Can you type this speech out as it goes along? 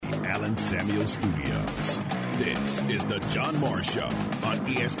Allen Samuel Studios. This is the John Morris Show on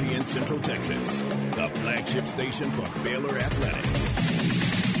ESPN Central Texas, the flagship station for Baylor Athletics.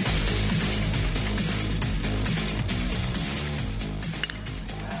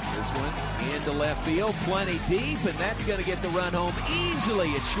 This one into left field, plenty deep, and that's going to get the run home easily.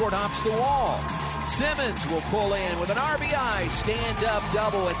 It short hops the wall. Simmons will pull in with an RBI stand-up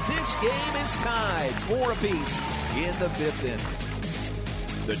double, and this game is tied 4 apiece in the 5th inning.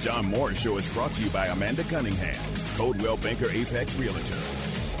 The John Morris Show is brought to you by Amanda Cunningham, Coldwell Banker Apex Realtor,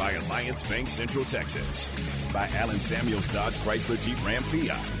 by Alliance Bank Central Texas, by Allen Samuels Dodge Chrysler Jeep Ram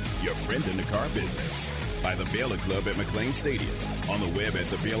Fiat, your friend in the car business, by the Baylor Club at McLean Stadium, on the web at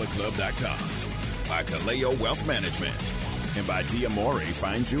thebaylorclub.com, by Kaleo Wealth Management, and by Diamore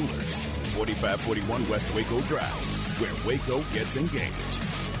Fine Jewelers, 4541 West Waco Drive, where Waco gets engaged.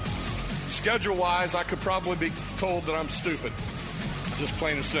 Schedule-wise, I could probably be told that I'm stupid. Just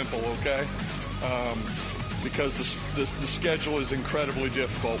plain and simple, okay? Because the schedule is incredibly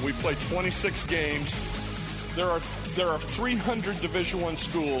difficult. We play 26 games. There are 300 Division I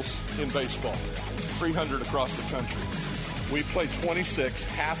schools in baseball, 300 across the country. We play 26,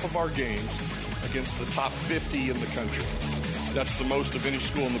 half of our games, against the top 50 in the country. That's the most of any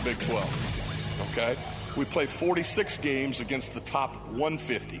school in the Big 12, okay? We play 46 games against the top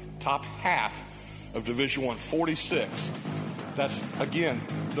 150, top half of Division I, 46. That's, again,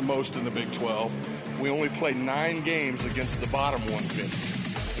 the most in the Big 12. We only play 9 games against the bottom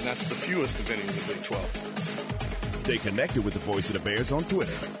 150, and that's the fewest of any in the Big 12. Stay connected with the Voice of the Bears on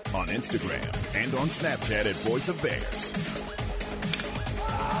Twitter, on Instagram, and on Snapchat at Voice of Bears.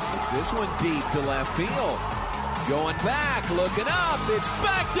 It's this one deep to left field. Going back, looking up. It's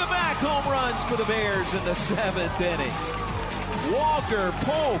back-to-back home runs for the Bears in the 7th inning. Walker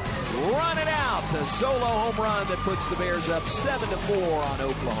Pope run it out. A solo home run that puts the Bears up 7-4 on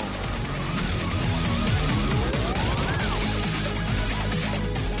Oklahoma.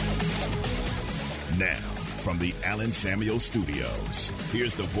 Now, from the Allen Samuel Studios,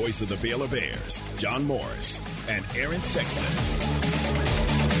 here's the voice of the Baylor Bears, John Morris and Aaron Sexton.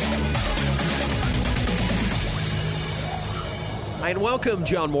 And welcome,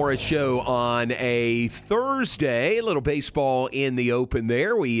 John Morris Show on a Thursday. A little baseball in the open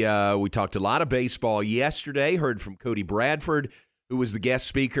there. We talked a lot of baseball yesterday. Heard from Cody Bradford, who was the guest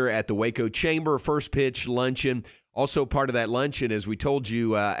speaker at the Waco Chamber First Pitch Luncheon. Also part of that luncheon, as we told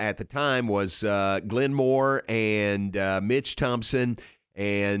you at the time, was Glenn Moore and Mitch Thompson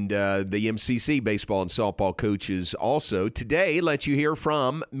and the MCC baseball and softball coaches also. Today, let you hear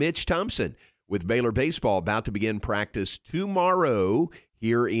from Mitch Thompson, with Baylor baseball about to begin practice tomorrow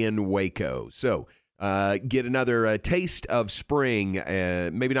here in Waco. So get another taste of spring,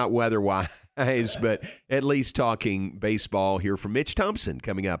 maybe not weather-wise, but at least talking baseball here from Mitch Thompson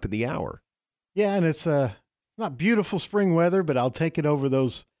coming up in the hour. Yeah, and it's not beautiful spring weather, but I'll take it over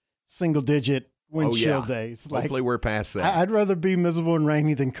those single-digit wind chill days. Hopefully we're past that. I'd rather be miserable and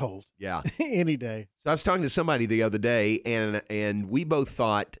rainy than cold. Yeah. Any day. So I was talking to somebody the other day, and we both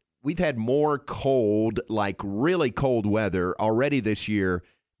thought we've had more cold, like really cold weather already this year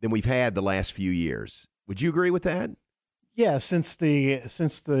than we've had the last few years. Would you agree with that? Yeah, since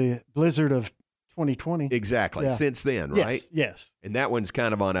the blizzard of 2020. Exactly. Yeah. Since then, right? Yes. And that one's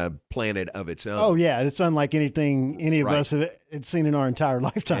kind of on a planet of its own. Oh, yeah. It's unlike anything any of us had seen in our entire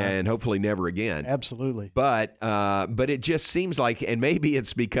lifetime. And hopefully never again. Absolutely. But it just seems like, and maybe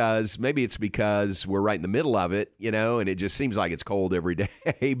it's because we're right in the middle of it, and it just seems like it's cold every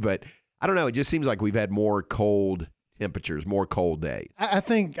day. But I don't know. It just seems like we've had more cold temperatures, more cold days. I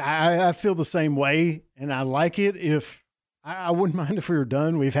think I feel the same way, and I like it. If I wouldn't mind if we were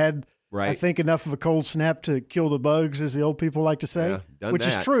done. We've had, I think, enough of a cold snap to kill the bugs, as the old people like to say, which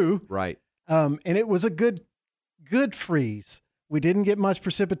is true. Right. And it was a good freeze. We didn't get much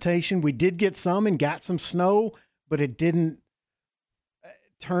precipitation. We did get some and got some snow, but it didn't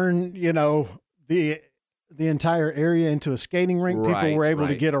turn, the entire area into a skating rink. People were able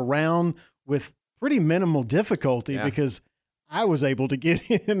to get around with pretty minimal difficulty because I was able to get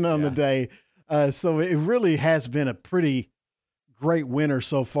in on the day. So it really has been a pretty great winter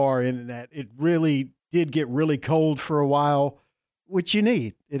so far, in that it really did get really cold for a while, which you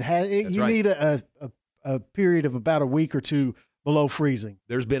need. You need a period of about a week or two below freezing.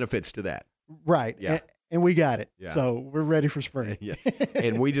 There's benefits to that. Right. Yeah. And we got it. Yeah. So we're ready for spring. Yeah.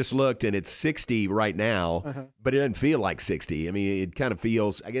 And we just looked, and it's 60 right now, but it doesn't feel like 60. I mean, it kind of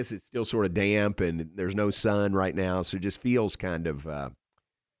feels, I guess it's still sort of damp, and there's no sun right now, so it just feels kind of, I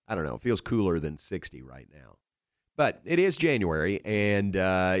don't know, it feels cooler than 60 right now. But it is January, and,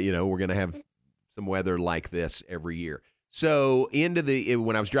 we're going to have some weather like this every year. So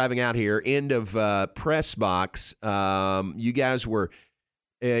when I was driving out here, end of press box, you guys were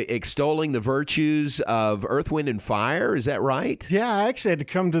extolling the virtues of Earth, Wind, and Fire. Is that right? Yeah, I actually had to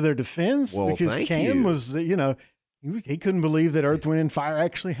come to their defense because Cam was, he couldn't believe that Earth, Wind, and Fire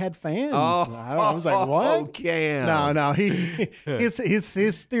actually had fans. I was like, what? Oh, Cam. No.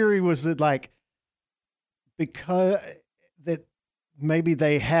 His theory was that, like, because that maybe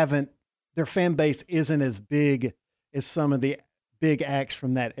their fan base isn't as big as some of the big acts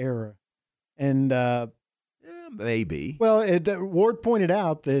from that era. And maybe. Well, Ward pointed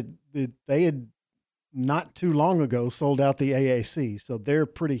out that they had not too long ago sold out the AAC, so they're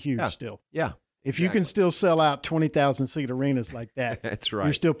pretty huge still. Yeah. If you can still sell out 20,000-seat arenas like that, that's right.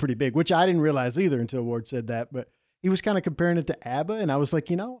 You're still pretty big, which I didn't realize either until Ward said that. But he was kind of comparing it to ABBA, and I was like,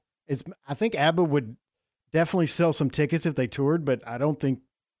 I think ABBA would definitely sell some tickets if they toured, but I don't think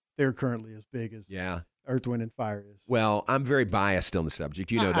they're currently as big as Earth, Wind, and Fire is. Well, I'm very biased on the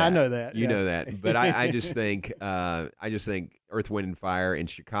subject. You know that. I know that. You know that. But I just think Earth, Wind, and Fire in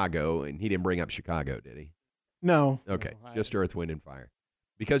Chicago, and he didn't bring up Chicago, did he? No. Okay, just Earth, Wind, and Fire.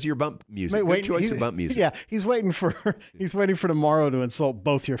 Because of your bump music. Good choice of bump music. Yeah, he's waiting for tomorrow to insult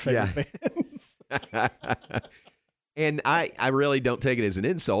both your favorite bands. And I really don't take it as an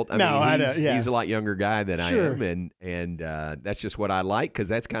insult. He's a lot younger guy than I am, and that's just what I like because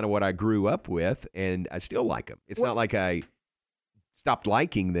that's kind of what I grew up with, and I still like them. It's not like I stopped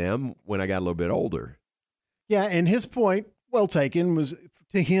liking them when I got a little bit older. Yeah, and his point, well taken, was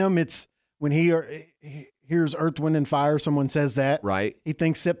to him it's when he hears Earth, Wind, and Fire, someone says that, right? He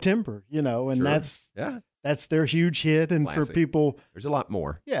thinks September, and that's their huge hit. And classic. For people, there's a lot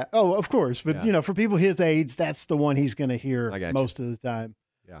more. Yeah. Oh, of course. But, for people his age, that's the one he's going to hear most of the time,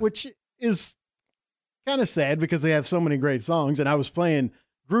 which is kind of sad because they have so many great songs. And I was playing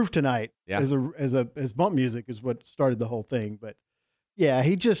Groove Tonight as bump music is what started the whole thing. But yeah,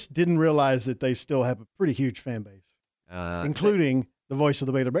 he just didn't realize that they still have a pretty huge fan base, including the voice of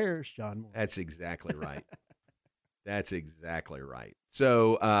the Baylor Bears, John Moore. That's exactly right. That's exactly right.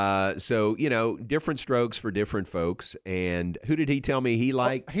 So different strokes for different folks. And who did he tell me he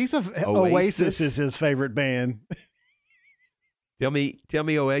liked? Oasis is his favorite band. Tell me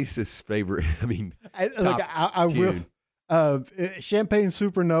Oasis' favorite. I will. Champagne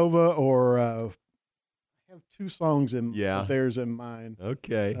Supernova, or I have two songs of theirs in mind.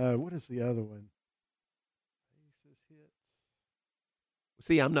 Okay. What is the other one?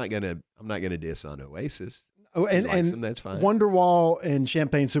 See, I'm not gonna diss on Oasis. Oh, and them, that's fine. Wonderwall and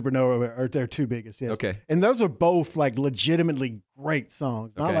Champagne Supernova are their two biggest. Yes. Okay. And those are both like legitimately great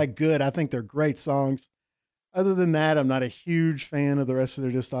songs. Not like good. I think they're great songs. Other than that, I'm not a huge fan of the rest of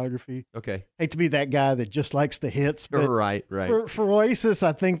their discography. Okay. Hate to be that guy that just likes the hits. But right. For Oasis,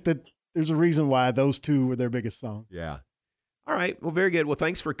 I think that there's a reason why those two were their biggest songs. Yeah. All right. Well, very good. Well,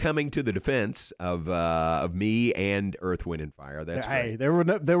 thanks for coming to the defense of me and Earth, Wind, and Fire. That's great. Hey, there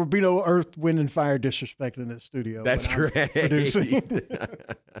would be no Earth, Wind, and Fire disrespect in this studio. That's great.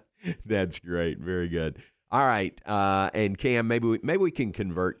 That's great. Very good. All right. And Cam, maybe we can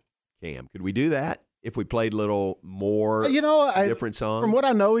convert Cam. Could we do that if we played a little more different songs? From what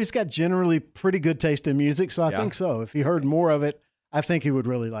I know, he's got generally pretty good taste in music, so I think so. If he heard more of it, I think he would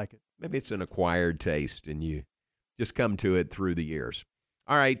really like it. Maybe it's an acquired taste, and you just come to it through the years.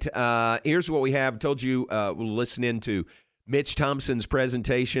 All right, here's what we have. Told you we'll listen into Mitch Thompson's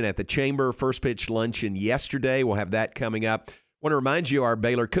presentation at the Chamber First Pitch Luncheon yesterday. We'll have that coming up. Want to remind you, our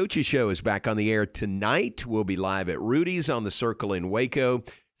Baylor Coaches Show is back on the air tonight. We'll be live at Rudy's on the Circle in Waco.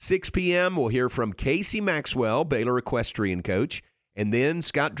 6 p.m., we'll hear from Casey Maxwell, Baylor equestrian coach, and then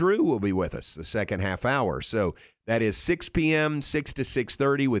Scott Drew will be with us the second half hour. So that is 6 p.m., 6 to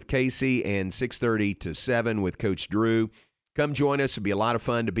 6:30 with Casey, and 6:30 to 7 with Coach Drew. Come join us. It'll be a lot of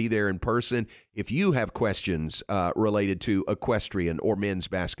fun to be there in person. If you have questions related to equestrian or men's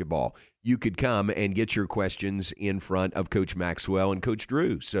basketball, you could come and get your questions in front of Coach Maxwell and Coach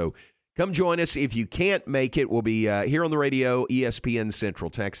Drew. So come join us. If you can't make it, we'll be here on the radio, ESPN Central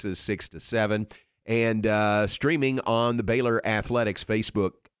Texas, 6 to 7, and streaming on the Baylor Athletics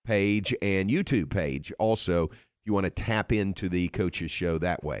Facebook page and YouTube page also, if you want to tap into the Coaches Show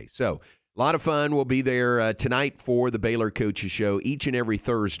that way. So a lot of fun. We'll be there tonight for the Baylor Coaches Show each and every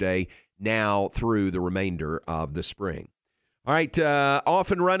Thursday now through the remainder of the spring. All right, off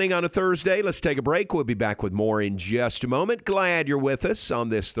and running on a Thursday. Let's take a break. We'll be back with more in just a moment. Glad you're with us on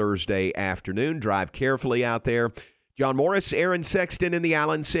this Thursday afternoon. Drive carefully out there. John Morris, Aaron Sexton in the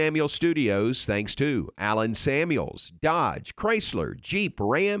Allen Samuels studios. Thanks to Allen Samuels, Dodge, Chrysler, Jeep,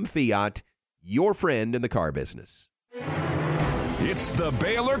 Ram, Fiat, your friend in the car business. It's the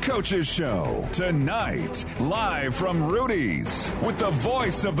Baylor Coaches Show. Tonight, live from Rudy's, with the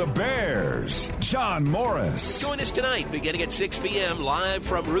voice of the Bears, John Morris. Join us tonight, beginning at 6 p.m., live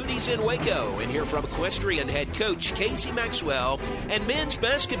from Rudy's in Waco, and hear from equestrian head coach Casey Maxwell and men's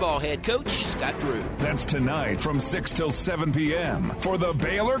basketball head coach Scott Drew. That's tonight from 6 till 7 p.m. for the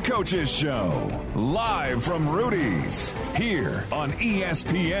Baylor Coaches Show. Live from Rudy's, here on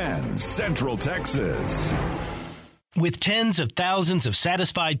ESPN Central Texas. With tens of thousands of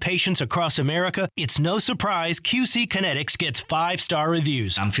satisfied patients across America, it's no surprise QC Kinetics gets 5-star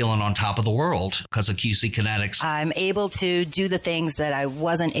reviews. I'm feeling on top of the world because of QC Kinetics. I'm able to do the things that I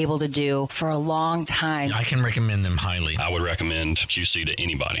wasn't able to do for a long time. I can recommend them highly. I would recommend QC to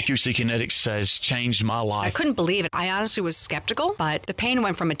anybody. QC Kinetics has changed my life. I couldn't believe it. I honestly was skeptical, but the pain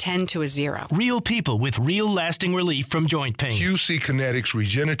went from a 10 to a 0. Real people with real lasting relief from joint pain. QC Kinetics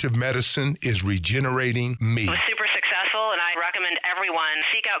Regenerative Medicine is regenerating me. I was super successful, and I recommend everyone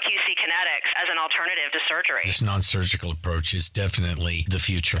seek out QC Kinetics as an alternative to surgery. This non-surgical approach is definitely the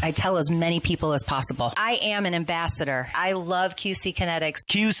future. I tell as many people as possible. I am an ambassador. I love QC Kinetics.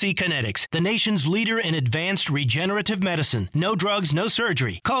 QC Kinetics, the nation's leader in advanced regenerative medicine. No drugs, no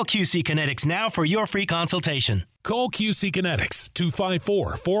surgery. Call QC Kinetics now for your free consultation. Call QC Kinetics,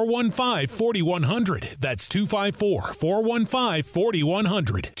 254-415-4100. That's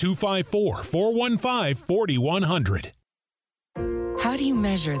 254-415-4100. 254-415-4100. How do you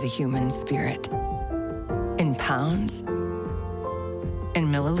measure the human spirit? In pounds?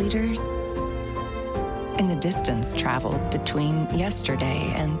 In milliliters? In the distance traveled between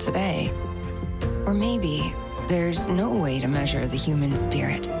yesterday and today? Or maybe there's no way to measure the human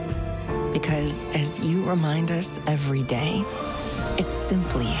spirit. Because, as you remind us every day, it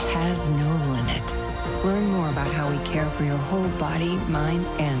simply has no limit. Learn more about how we care for your whole body, mind,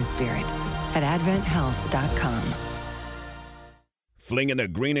 and spirit at AdventHealth.com. Flinging the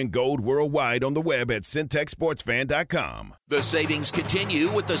green and gold worldwide on the web at CentexSportsFan.com. The savings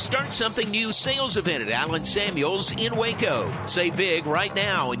continue with the Start Something New sales event at Allen Samuels in Waco. Save big right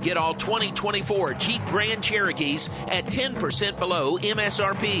now and get all 2024 Jeep Grand Cherokees at 10% below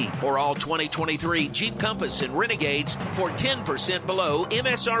MSRP, or all 2023 Jeep Compass and Renegades for 10% below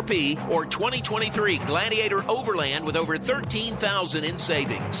MSRP, or 2023 Gladiator Overland with over $13,000 in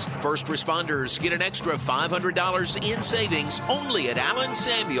savings. First responders get an extra $500 in savings only at Allen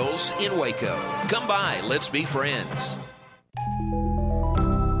Samuels in Waco. Come by, let's be friends.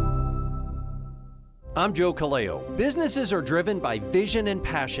 I'm Joe Caleo. Businesses are driven by vision and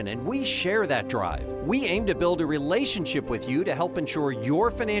passion, and we share that drive. We aim to build a relationship with you to help ensure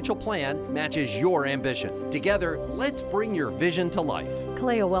your financial plan matches your ambition. Together, let's bring your vision to life.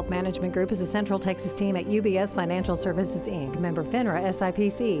 Caleo Wealth Management Group is a Central Texas team at UBS Financial Services, Inc., member FINRA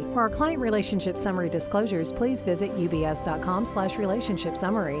SIPC. For our client relationship summary disclosures, please visit ubs.com/relationship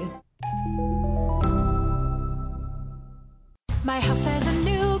summary. My house has a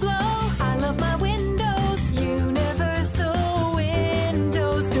new glow. I love my windows. Universal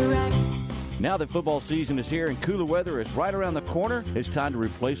Windows Direct. Now that football season is here and cooler weather is right around the corner, it's time to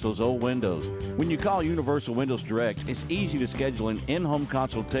replace those old windows. When you call Universal Windows Direct, it's easy to schedule an in-home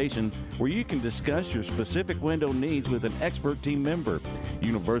consultation where you can discuss your specific window needs with an expert team member.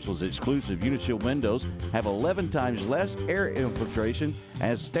 Universal's exclusive Unishield windows have 11 times less air infiltration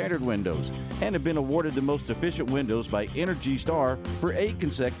as standard windows and have been awarded the most efficient windows by Energy Star for 8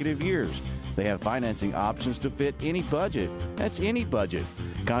 consecutive years. They have financing options to fit any budget. That's any budget.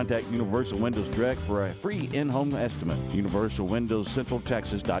 Contact Universal Windows Direct for a free in-home estimate.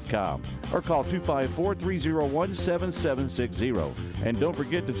 UniversalWindowsCentralTexas.com or call 254-301-7760. And don't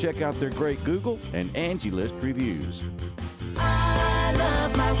forget to check out their great Google and Angie List reviews. I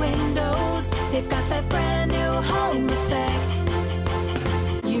love my windows. They've got that brand new home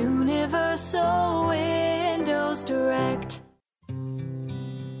effect. Universal Windows Direct.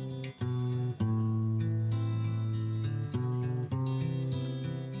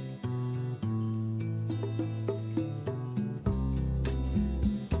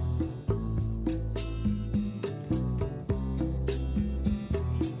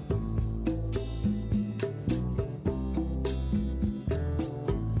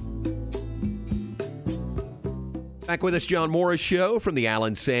 Back with us, John Morris Show from the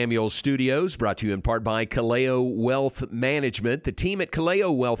Allen Samuels Studios, brought to you in part by Caleo Wealth Management. The team at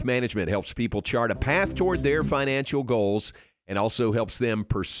Caleo Wealth Management helps people chart a path toward their financial goals and also helps them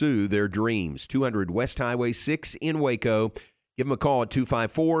pursue their dreams. 200 West Highway 6 in Waco. Give them a call at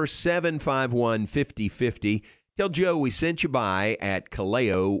 254-751-5050. Tell Joe we sent you by at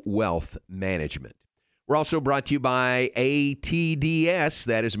Caleo Wealth Management. We're also brought to you by ATDS,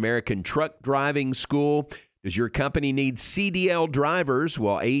 that is American Truck Driving School. Does your company need CDL drivers?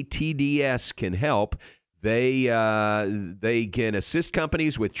 Well, ATDS can help. They can assist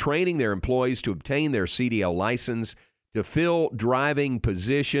companies with training their employees to obtain their CDL license, to fill driving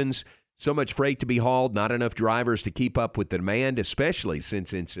positions. So much freight to be hauled, not enough drivers to keep up with the demand, especially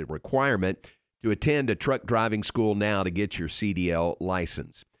since it's a requirement to attend a truck driving school now to get your CDL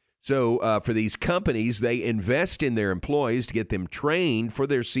license. So for these companies, they invest in their employees to get them trained for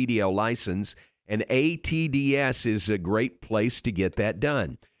their CDL license, and ATDS is a great place to get that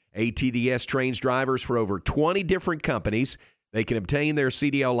done. ATDS trains drivers for over 20 different companies. They can obtain their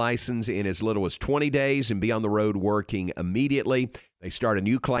CDL license in as little as 20 days and be on the road working immediately. They start a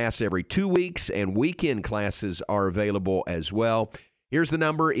new class every 2 weeks, and weekend classes are available as well. Here's the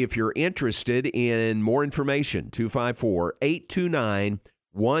number if you're interested in more information,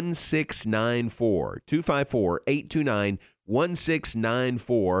 254-829-1694.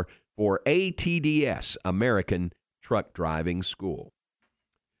 254-829-1694 for ATDS, American Truck Driving School.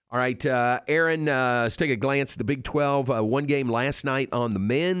 All right, Aaron, let's take a glance at the Big 12. One game last night on the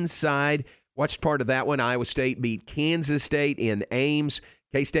men's side. Watched part of that one. Iowa State beat Kansas State in Ames.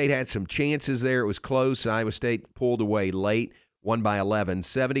 K-State had some chances there. It was close. Iowa State pulled away late, won by 11,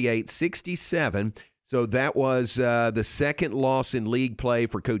 78-67. So that was the second loss in league play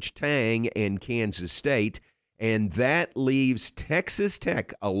for Coach Tang and Kansas State. And that leaves Texas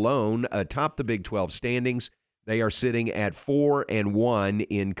Tech alone atop the Big 12 standings. They are sitting at 4-1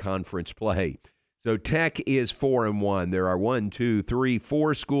 in conference play. So Tech is 4-1. There are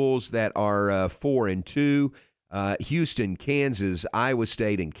 4 schools that are 4-2. Houston, Kansas, Iowa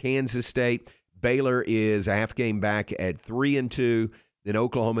State, and Kansas State. Baylor is a half game back at 3-2. Then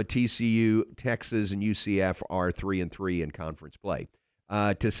Oklahoma, TCU, Texas, and UCF are 3-3 in conference play.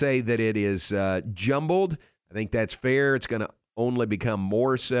 To say that it is jumbled, I think that's fair. It's going to only become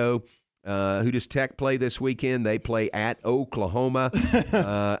more so. Who does Tech play this weekend? They play at Oklahoma.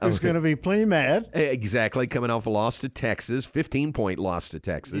 Who's going to be plenty mad. Exactly, coming off a loss to Texas, 15-point loss to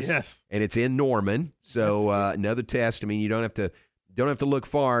Texas. Yes. And it's in Norman. So another test. I mean, you don't have to look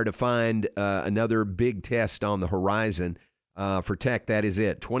far to find another big test on the horizon. For Tech, that is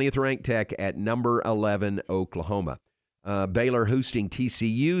it. 20th ranked Tech at number 11, Oklahoma. Baylor hosting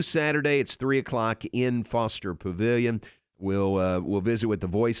TCU Saturday. It's 3 o'clock in Foster Pavilion. We'll visit with the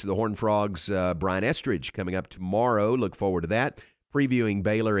voice of the Horned Frogs, Brian Estridge, coming up tomorrow. Look forward to that. Previewing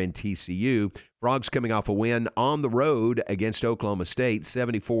Baylor and TCU. Frogs coming off a win on the road against Oklahoma State,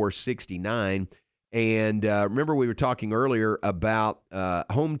 74-69. And remember we were talking earlier about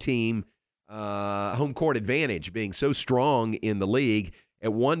home court advantage being so strong in the league.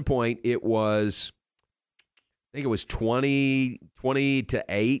 At one point, I think it was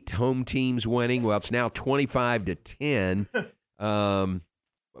 20-8 home teams winning. Well, it's now 25-10.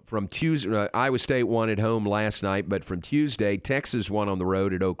 From Tuesday, Iowa State won at home last night, but from Tuesday, Texas won on the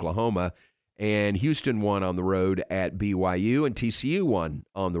road at Oklahoma, and Houston won on the road at BYU, and TCU won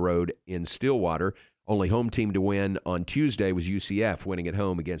on the road in Stillwater. Only home team to win on Tuesday was UCF, winning at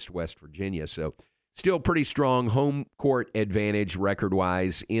home against West Virginia. So still pretty strong home court advantage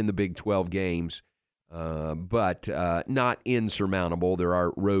record-wise in the Big 12 games, but not insurmountable. There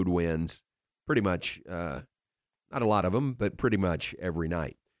are road wins, pretty much, not a lot of them, but pretty much every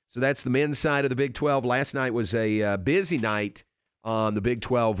night. So that's the men's side of the Big 12. Last night was a busy night on the Big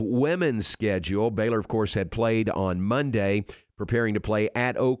 12 women's schedule. Baylor, of course, had played on Monday, preparing to play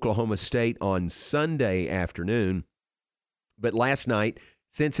at Oklahoma State on Sunday afternoon. But last night,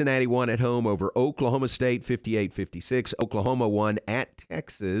 Cincinnati won at home over Oklahoma State 58-56. Oklahoma won at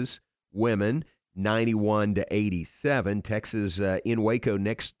Texas women 91-87. Texas in Waco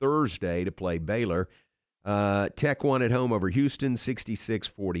next Thursday to play Baylor. Tech won at home over Houston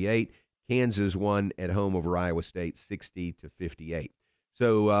 66-48. Kansas won at home over Iowa State 60-58.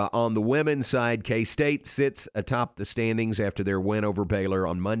 So on the women's side, K-State sits atop the standings after their win over Baylor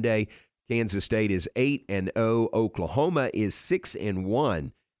on Monday. Kansas State is 8-0. Oklahoma is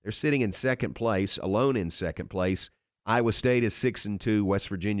 6-1. They're sitting in second place, alone in second place. Iowa State is 6-2. West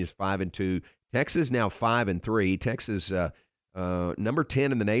Virginia is 5-2. Texas now 5-3. Texas number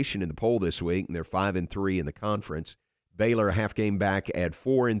 10 in the nation in the poll this week, and they're 5-3 in the conference. Baylor a half game back at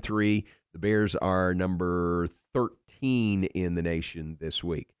 4-3. The Bears are number 13 in the nation this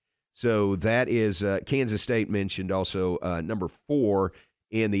week. So that is Kansas State mentioned also number 4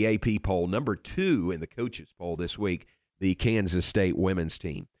 in the AP poll, number 2 in the coaches poll this week, the Kansas State women's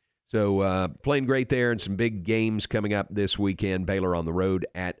team. So playing great there, and some big games coming up this weekend. Baylor on the road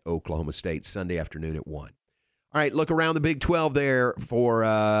at Oklahoma State Sunday afternoon at 1. All right, look around the Big 12 there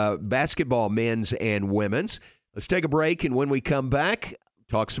for basketball, men's and women's. Let's take a break, and when we come back,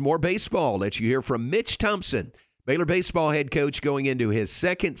 talk some more baseball. Let you hear from Mitch Thompson, Baylor baseball head coach going into his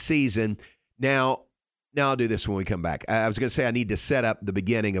second season. Now I'll do this when we come back. I was going to say I need to set up the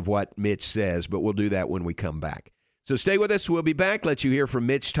beginning of what Mitch says, but we'll do that when we come back. So stay with us. We'll be back. Let you hear from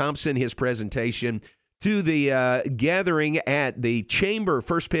Mitch Thompson, his presentation to the gathering at the Chamber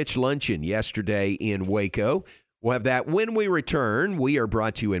First Pitch Luncheon yesterday in Waco. We'll have that when we return. We are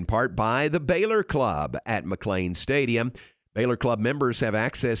brought to you in part by the Baylor Club at McLean Stadium. Baylor Club members have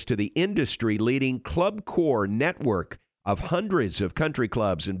access to the industry-leading Club Core network of hundreds of country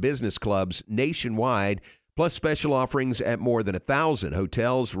clubs and business clubs nationwide, plus special offerings at more than 1,000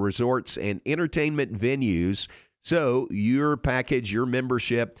 hotels, resorts, and entertainment venues. So your package, your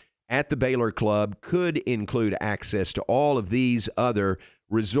membership at the Baylor Club could include access to all of these other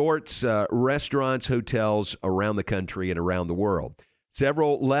resorts, restaurants, hotels around the country and around the world.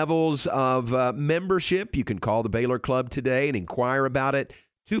 Several levels of membership. You can call the Baylor Club today and inquire about it,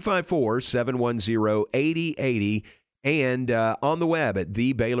 254-710-8080, and on the web at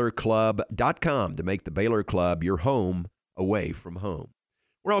thebaylorclub.com to make the Baylor Club your home away from home.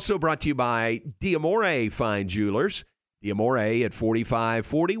 We're also brought to you by D'Amore Fine Jewelers. D'Amore at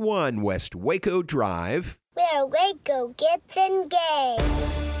 4541 West Waco Drive. Where Waco gets engaged.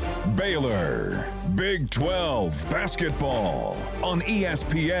 Baylor, Big 12 basketball on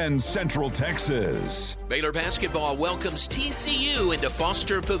ESPN Central Texas. Baylor basketball welcomes TCU into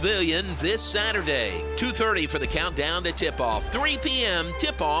Foster Pavilion this Saturday. 2:30 for the countdown to tip-off. 3 p.m.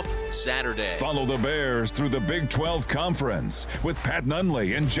 tip-off Saturday. Follow the Bears through the Big 12 Conference with Pat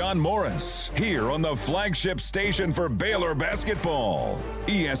Nunley and John Morris here on the flagship station for Baylor basketball,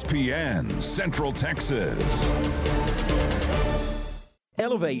 ESPN Central Texas.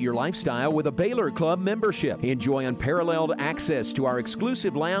 Elevate your lifestyle with a Baylor Club membership. Enjoy unparalleled access to our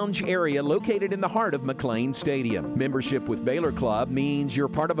exclusive lounge area located in the heart of McLean Stadium. Membership with Baylor Club means you're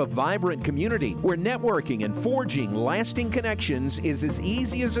part of a vibrant community where networking and forging lasting connections is as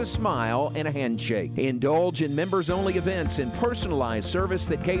easy as a smile and a handshake. Indulge in members-only events and personalized service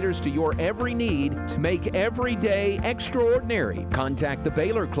that caters to your every need to make every day extraordinary. Contact the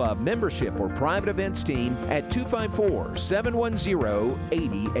Baylor Club membership or private events team at 254-710-8080.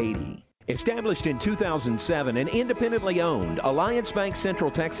 Established in 2007 and independently owned, Alliance Bank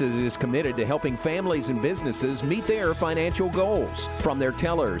Central Texas is committed to helping families and businesses meet their financial goals. From their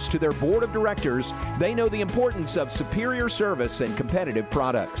tellers to their board of directors, they know the importance of superior service and competitive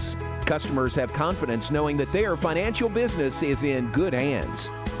products. Customers have confidence knowing that their financial business is in good hands.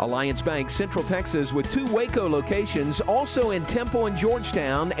 Alliance Bank Central Texas with 2 Waco locations, also in Temple and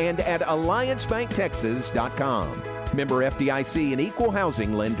Georgetown, and at alliancebanktexas.com. Member FDIC, an equal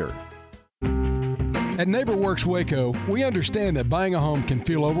housing lender. At NeighborWorks Waco, we understand that buying a home can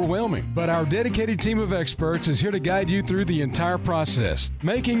feel overwhelming, but our dedicated team of experts is here to guide you through the entire process,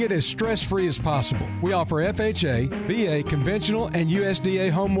 making it as stress-free as possible. We offer FHA, VA, conventional, and USDA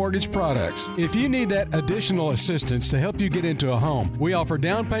home mortgage products. If you need that additional assistance to help you get into a home, we offer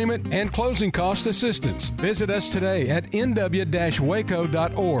down payment and closing cost assistance. Visit us today at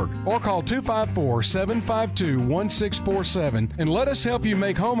nw-waco.org or call 254-752-1647 and let us help you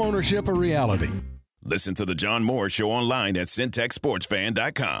make home ownership a reality. Listen to the John Moore Show online at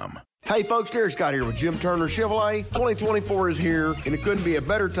syntechsportsfan.com. Hey folks, Derek Scott here with Jim Turner Chevrolet. 2024 is here, and it couldn't be a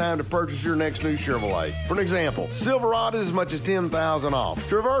better time to purchase your next new Chevrolet. For an example, Silverado is as much as $10,000 off.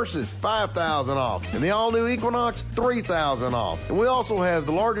 Traverse is $5,000 off. And the all-new Equinox, $3,000 off. And we also have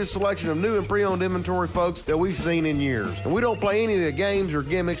the largest selection of new and pre-owned inventory, folks, that we've seen in years. And we don't play any of the games or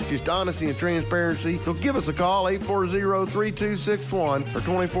gimmicks, just honesty and transparency. So give us a call, 840-3261, or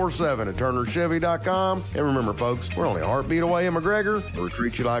 24/7 at turnerchevy.com. And remember, folks, we're only a heartbeat away in McGregor, but we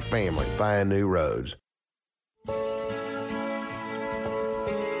treat you like family. Find new roads.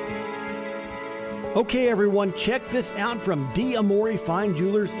 Okay, everyone, check this out from D'Amore Fine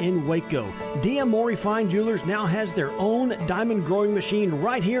Jewelers in Waco. D'Amore Fine Jewelers now has their own diamond growing machine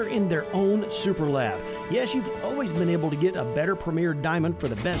right here in their own super lab. Yes, you've always been able to get a better premier diamond for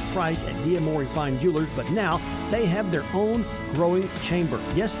the best price at D'Amore Fine Jewelers, but now they have their own growing chamber.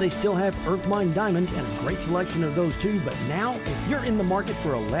 Yes, they still have earth mine diamonds and a great selection of those too, but now if you're in the market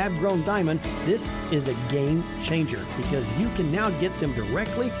for a lab grown diamond, this is a game changer because you can now get them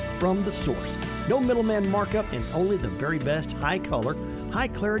directly from the source. No middleman markup and only the very best high color, high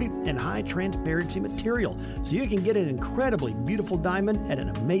clarity, and high transparency material. So you can get an incredibly beautiful diamond at an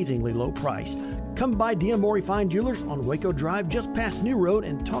amazingly low price. Come by D'Amore Fine Jewelers on Waco Drive just past New Road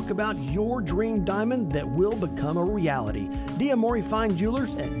and talk about your dream diamond that will become a reality. D'Amore Fine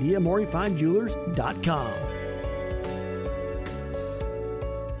Jewelers at d'amorefijewelers.com.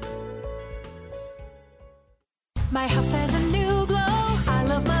 My house has a new glow. I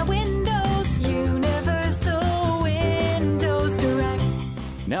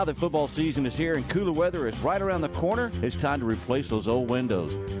Now that football season is here and cooler weather is right around the corner, it's time to replace those old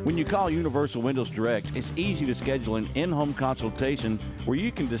windows. When you call Universal Windows Direct, it's easy to schedule an in-home consultation where you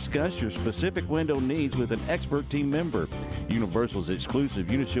can discuss your specific window needs with an expert team member. Universal's exclusive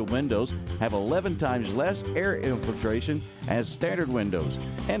Unishield windows have 11 times less air infiltration as standard windows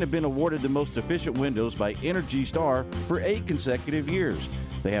and have been awarded the most efficient windows by Energy Star for 8 consecutive years.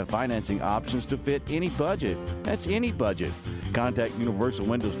 They have financing options to fit any budget. That's any budget. Contact Universal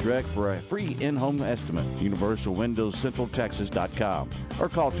Windows Direct for a free in-home estimate. UniversalWindowsCentralTexas.com or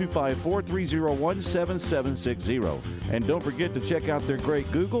call 254-301-7760. And don't forget to check out their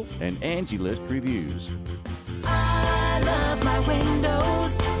great Google and Angie List reviews. I love my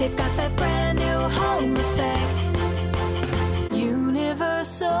windows. They've got that brand new home effect.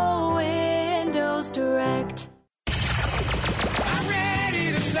 Universal Windows Direct. I'm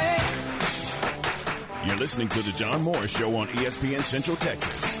ready to play. You're listening to the John Morris Show on ESPN Central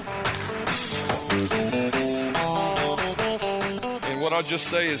Texas. And what I'll just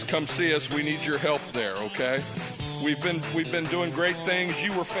say is, come see us. We need your help there, okay? We've been doing great things.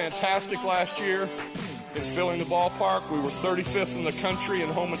 You were fantastic last year in filling the ballpark. We were 35th in the country in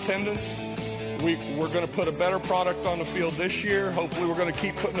home attendance. We're going to put a better product on the field this year. Hopefully we're going to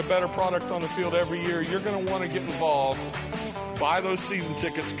keep putting a better product on the field every year. You're going to want to get involved. Buy those season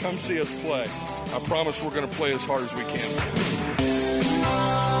tickets. Come see us play. I promise we're going to play as hard as we can.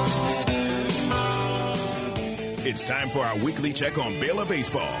 It's time for our weekly check on Baylor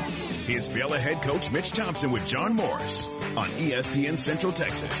baseball. Here's Baylor head coach Mitch Thompson with John Morris on ESPN Central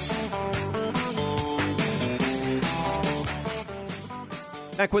Texas.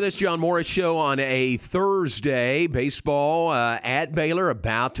 Back with us, John Morris Show on a Thursday. Baseball at Baylor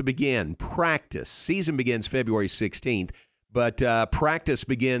about to begin. Practice. Season begins February 16th. But practice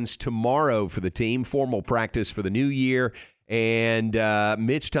begins tomorrow for the team, formal practice for the new year. And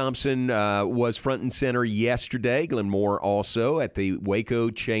Mitch Thompson was front and center yesterday. Glenn Moore also at the Waco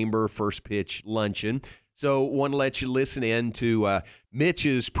Chamber First Pitch Luncheon. So want to let you listen in to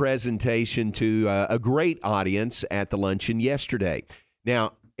Mitch's presentation to a great audience at the luncheon yesterday.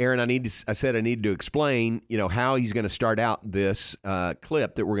 Now, Aaron, I said I needed to explain, how he's going to start out this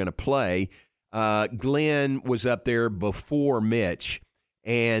clip that we're going to play. Glenn was up there before Mitch,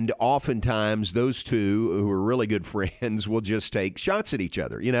 and oftentimes those two, who are really good friends, will just take shots at each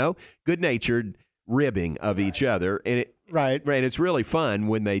other, good-natured ribbing of each other. And right. It's really fun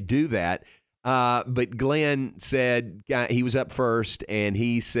when they do that. But Glenn said he was up first, and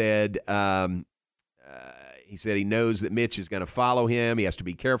he said he knows that Mitch is going to follow him. He has to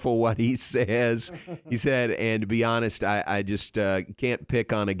be careful what he says. He said, and to be honest, I just can't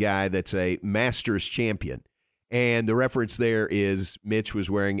pick on a guy that's a Masters champion. And the reference there is Mitch was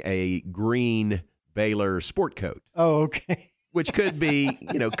wearing a green Baylor sport coat. Oh, okay. Which could be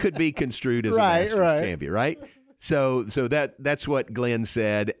construed as a Masters champion, right? So that's what Glenn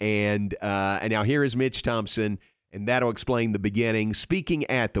said. And now here is Mitch Thompson. And that'll explain the beginning, speaking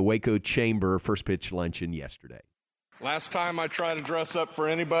at the Waco Chamber First Pitch Luncheon yesterday. Last time I tried to dress up for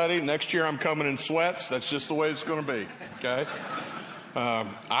anybody. Next year I'm coming in sweats. That's just the way it's going to be, okay?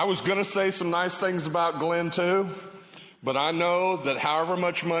 I was going to say some nice things about Glenn, too. But I know that however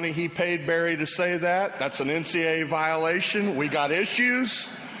much money he paid Barry to say that, that's an NCAA violation. We got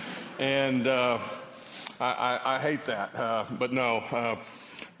issues. And I hate that. But no.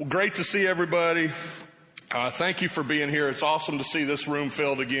 Great to see everybody. Thank you for being here. It's awesome to see this room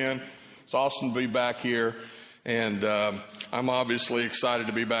filled again. It's awesome to be back here. And I'm obviously excited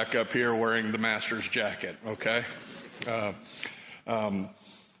to be back up here wearing the Masters jacket, okay?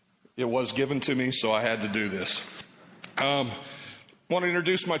 It was given to me, so I had to do this. Want to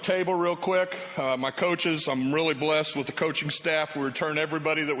introduce my table real quick. My coaches, I'm really blessed with the coaching staff. We return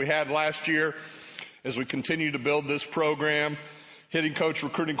everybody that we had last year as we continue to build this program. Hitting coach,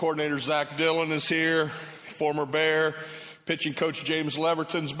 recruiting coordinator Zach Dillon is here. Former Bear. Pitching coach James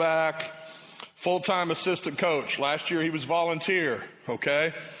Leverton's back. Full-time assistant coach. Last year he was volunteer,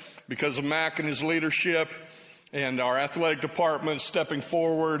 okay? Because of Mac and his leadership and our athletic department stepping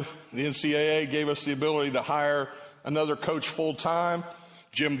forward, the NCAA gave us the ability to hire another coach full-time.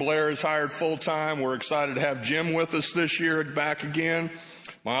 Jim Blair is hired full-time. We're excited to have Jim with us this year back again.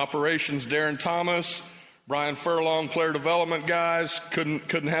 My operations, Darren Thomas. Brian Furlong, player development guys.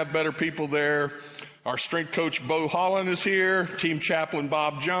 Couldn't have better people there. Our strength coach, Bo Holland, is here. Team chaplain,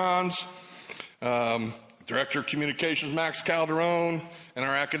 Bob Johns. Director of Communications, Max Calderon. And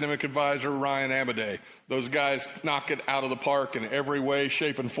our academic advisor, Ryan Amadei. Those guys knock it out of the park in every way,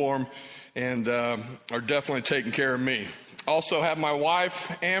 shape, and form, and are definitely taking care of me. Also have my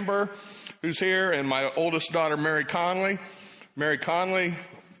wife, Amber, who's here, and my oldest daughter, Mary Conley. Mary Conley,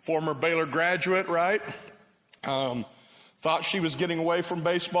 former Baylor graduate, right? Thought she was getting away from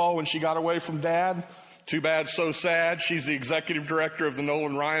baseball when she got away from Dad. Too bad, so sad. She's the executive director of the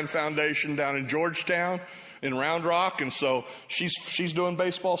Nolan Ryan Foundation down in Georgetown in Round Rock, and so she's doing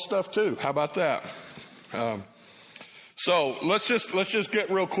baseball stuff too. How about that? So let's just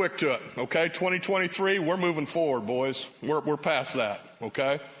get real quick to it, okay? 2023, we're moving forward, boys. We're past that,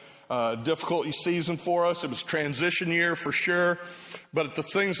 okay? Difficult season for us. It was transition year for sure. But the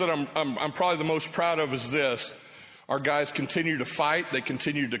things that I'm probably the most proud of is this. Our guys continue to fight. They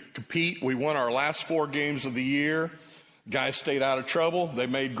continue to compete. We won our last 4 games of the year. Guys stayed out of trouble. They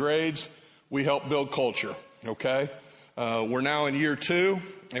made grades. We helped build culture, okay? We're now in year 2,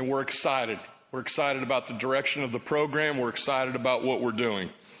 and we're excited. We're excited about the direction of the program. We're excited about what we're doing.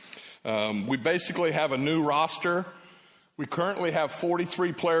 We basically have a new roster. We currently have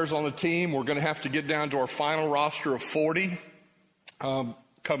 43 players on the team. We're going to have to get down to our final roster of 40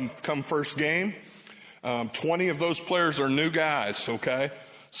 come first game. 20 of those players are new guys, okay?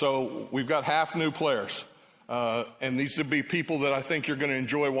 So we've got half new players. And these would be people that I think you're going to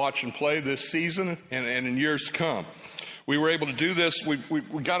enjoy watching play this season and in years to come. We were able to do this.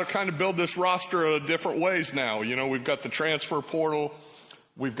 We've got to kind of build this roster different ways now. You know, we've got the transfer portal.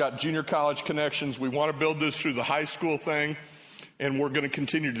 We've got junior college connections. We want to build this through the high school thing, and we're going to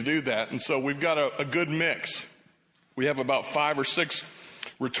continue to do that. And so we've got a good mix. We have about 5 or 6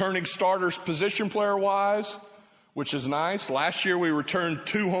 returning starters position player-wise, which is nice. Last year we returned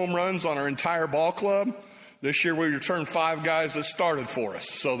 2 home runs on our entire ball club. This year we returned 5 guys that started for us.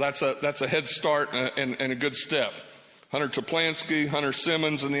 So that's a head start and a good step. Hunter Toplansky, Hunter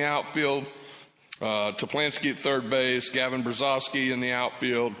Simmons in the outfield, Toplansky at third base, Gavin Brzozowski in the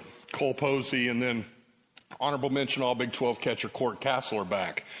outfield, Cole Posey, and then honorable mention all Big 12 catcher Court Castler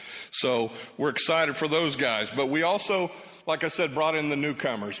back. So we're excited for those guys. But we also, like I said, brought in the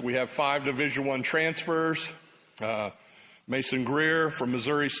newcomers. We have 5 Division I transfers. Mason Greer from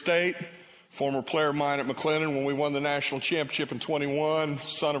Missouri State, former player of mine at McLennan when we won the national championship in 21,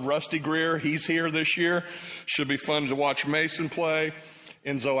 son of Rusty Greer. He's here this year. Should be fun to watch Mason play.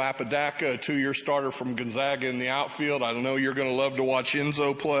 Enzo Apodaca, a 2-year starter from Gonzaga in the outfield. I know you're going to love to watch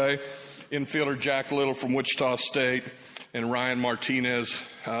Enzo play. Infielder Jack Little from Wichita State, and Ryan Martinez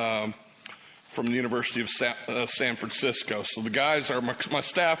from the University of San Francisco. So the guys my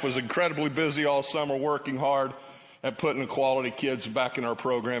staff was incredibly busy all summer working hard at putting the quality kids back in our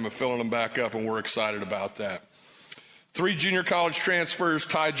program and filling them back up, and we're excited about that. 3 junior college transfers,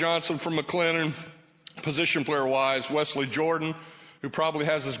 Ty Johnson from McLennan, position player-wise, Wesley Jordan, who probably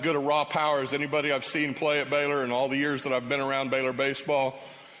has as good a raw power as anybody I've seen play at Baylor in all the years that I've been around Baylor baseball.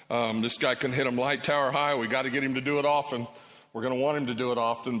 This guy can hit them light tower high. We got to get him to do it often. We're going to want him to do it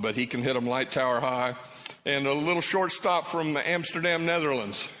often, but he can hit them light tower high. And a little shortstop from Amsterdam,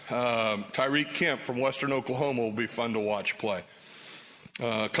 Netherlands, Tyreek Kemp from Western Oklahoma will be fun to watch play.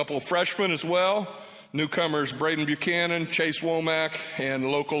 A couple of freshmen as well, newcomers Braden Buchanan, Chase Womack, and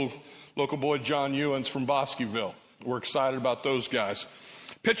local boy John Ewens from Bosqueville. We're excited about those guys.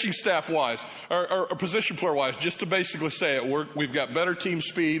 Pitching staff-wise, or position player-wise, just to basically say it, we've got better team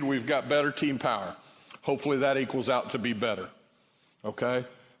speed, we've got better team power. Hopefully that equals out to be better, okay?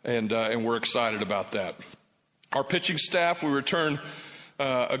 And we're excited about that. Our pitching staff, we returned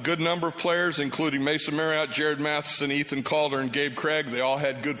a good number of players, including Mason Marriott, Jared Matheson, Ethan Calder, and Gabe Craig. They all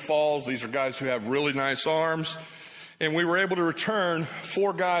had good falls. These are guys who have really nice arms. And we were able to return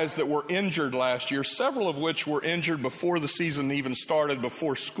 4 guys that were injured last year, several of which were injured before the season even started,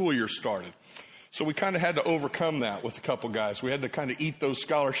 before school year started. So we kind of had to overcome that with a couple guys. We had to kind of eat those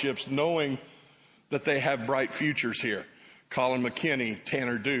scholarships knowing that they have bright futures here. Colin McKinney,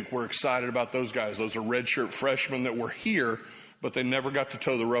 Tanner Duke, we're excited about those guys. Those are redshirt freshmen that were here, but they never got to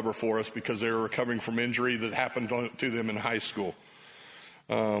toe the rubber for us because they were recovering from injury that happened to them in high school.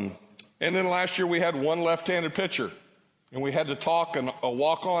 And then last year we had 1 left-handed pitcher. And we had to talk a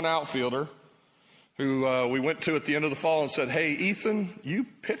walk-on outfielder who we went to at the end of the fall and said, "Hey, Ethan, you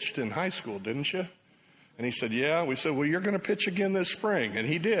pitched in high school, didn't you?" And he said, "Yeah." We said, "Well, you're going to pitch again this spring." And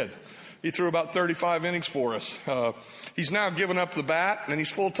he did. He threw about 35 innings for us. He's now given up the bat, and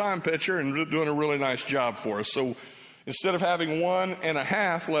he's full-time pitcher and doing a really nice job for us. So instead of having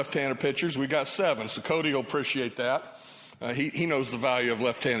 1.5 left-handed pitchers, we got 7. So Cody will appreciate that. He knows the value of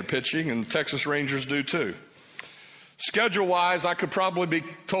left-handed pitching, and the Texas Rangers do too. Schedule-wise, I could probably be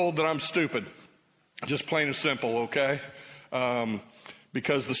told that I'm stupid, just plain and simple, okay?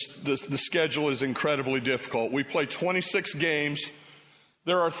 Because the schedule is incredibly difficult. We play 26 games.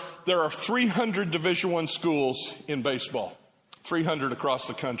 There are 300 Division I schools in baseball, 300 across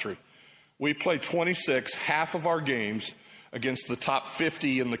the country. We play 26, half of our games against the top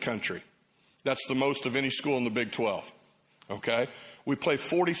 50 in the country. That's the most of any school in the Big 12. Okay? We play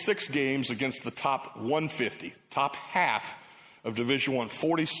 46 games against the top 150, top half of Division I,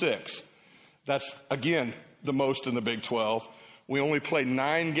 46. That's, again, the most in the Big 12. We only play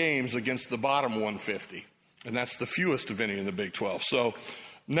 9 games against the bottom 150, and that's the fewest of any in the Big 12. So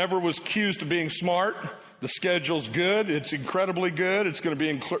never was accused of being smart. The schedule's good. It's incredibly good. It's going to be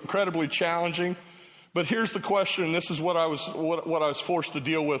incredibly challenging. But here's the question, and this is what I was forced to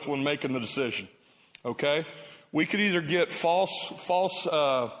deal with when making the decision. Okay? We could either get false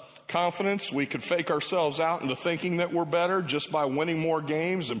confidence. We could fake ourselves out into thinking that we're better just by winning more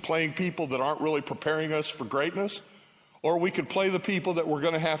games and playing people that aren't really preparing us for greatness. Or we could play the people that we're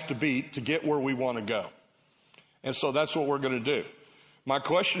going to have to beat to get where we want to go. And so that's what we're going to do. My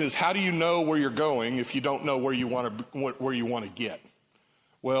question is, how do you know where you're going if you don't know where you want to get?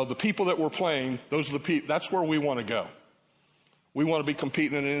 Well, the people that we're playing, that's where we want to go. We want to be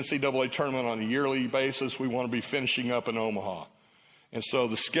competing in an NCAA tournament on a yearly basis. We want to be finishing up in Omaha. And so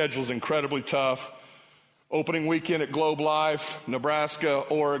the schedule is incredibly tough. Opening weekend at Globe Life, Nebraska,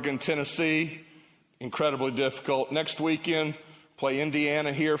 Oregon, Tennessee, incredibly difficult. Next weekend, play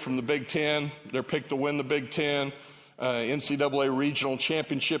Indiana here from the Big Ten. They're picked to win the Big Ten. NCAA regional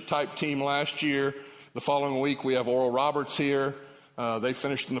championship type team last year. The following week, we have Oral Roberts here. They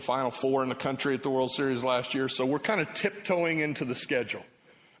finished in the Final Four in the country at the World Series last year. So we're kind of tiptoeing into the schedule,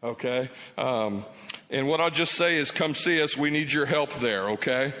 okay? And what I'll just say is come see us. We need your help there,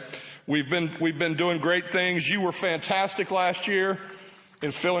 okay? We've been doing great things. You were fantastic last year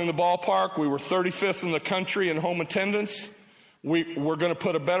in filling the ballpark. We were 35th in the country in home attendance. We're going to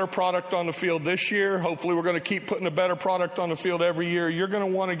put a better product on the field this year. Hopefully we're going to keep putting a better product on the field every year. You're going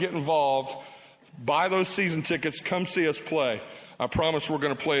to want to get involved. Buy those season tickets. Come see us play. I promise we're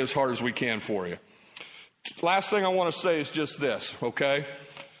going to play as hard as we can for you. Last thing I want to say is just this, okay?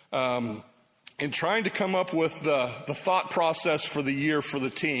 In trying to come up with the thought process for the year for the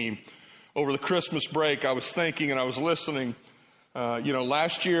team, over the Christmas break, I was thinking and I was listening.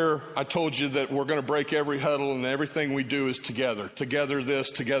 Last year I told you that we're going to break every huddle and everything we do is together. Together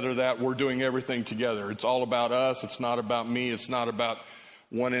this, together that. We're doing everything together. It's all about us. It's not about me. It's not about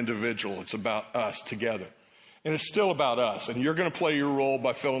one individual. It's about us together. And it's still about us. And you're going to play your role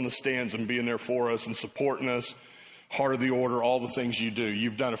by filling the stands and being there for us and supporting us. Heart of the order, all the things you do.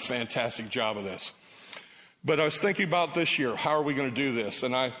 You've done a fantastic job of this. But I was thinking about this year. How are we going to do this?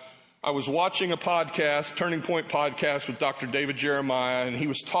 And I was watching a podcast, Turning Point podcast with Dr. David Jeremiah, and he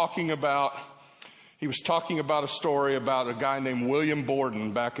was talking about a story about a guy named William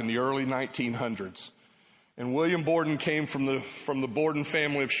Borden back in the early 1900s. And William Borden came from the Borden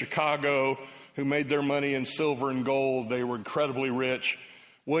family of Chicago, who made their money in silver and gold. They were incredibly rich.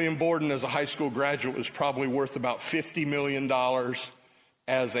 William Borden, as a high school graduate, was probably worth about $50 million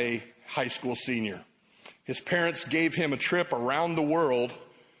as a high school senior. His parents gave him a trip around the world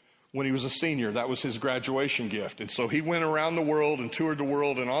when he was a senior. That was his graduation gift. And so he went around the world and toured the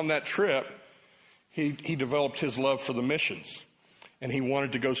world, and on that trip, he developed his love for the missions. And he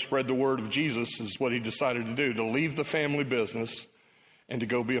wanted to go spread the word of Jesus, is what he decided to do, to leave the family business and to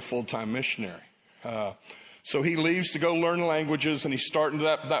go be a full-time missionary. So he leaves to go learn languages, and he's starting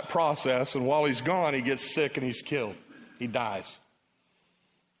that process. And while he's gone, he gets sick and he's killed. He dies.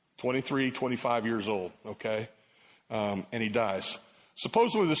 23, 25 years old, okay? And he dies.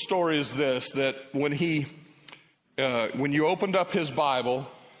 Supposedly the story is this, that when you opened up his Bible,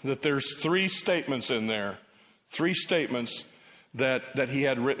 that there's 3 statements in there, 3 statements that he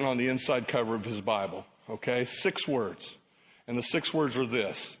had written on the inside cover of his Bible, okay? 6 words. And the 6 words were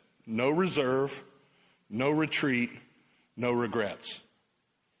this: no reserve, no retreat, no regrets.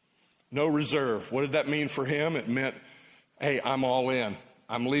 No reserve. What did that mean for him? It meant, hey, I'm all in.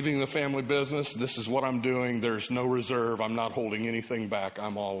 I'm leaving the family business. This is what I'm doing. There's no reserve. I'm not holding anything back.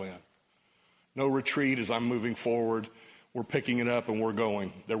 I'm all in. No retreat as I'm moving forward. We're picking it up and we're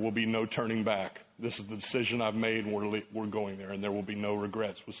going. There will be no turning back. This is the decision I've made. We're going there, and there will be no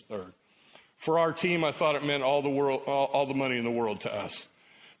regrets was 3rd. For our team, I thought it meant all the money in the world to us,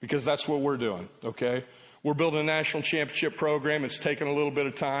 because that's what we're doing, okay? We're building a national championship program. It's taken a little bit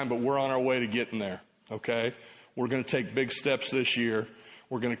of time, but we're on our way to getting there, okay? We're going to take big steps this year.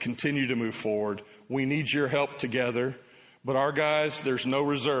 We're going to continue to move forward. We need your help together. But our guys, there's no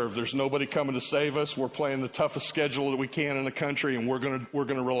reserve. There's nobody coming to save us. We're playing the toughest schedule that we can in the country, and we're going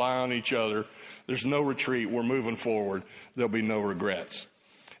to rely on each other. There's no retreat. We're moving forward. There'll be no regrets.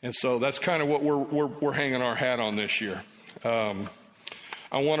 And so that's kind of what we're hanging our hat on this year. I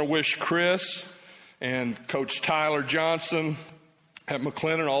want to wish Chris and Coach Tyler Johnson at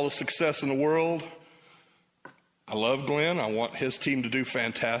McLennan all the success in the world. I love Glenn. I want his team to do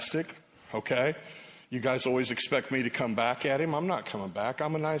fantastic, okay? You guys always expect me to come back at him. I'm not coming back.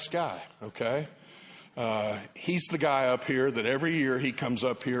 I'm a nice guy, okay? He's the guy up here that every year he comes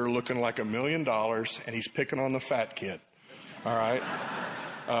up here looking like $1 million, and he's picking on the fat kid, all right?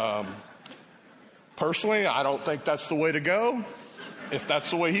 Personally, I don't think that's the way to go. If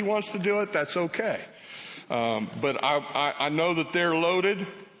that's the way he wants to do it, that's okay. But I know that they're loaded,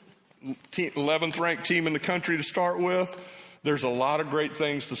 11th ranked team in the country to start with. There's a lot of great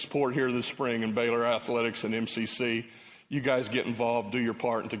things to support here this spring in Baylor Athletics and MCC. You guys get involved, do your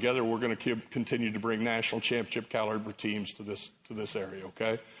part, and together we're going to continue to bring national championship caliber teams to this area,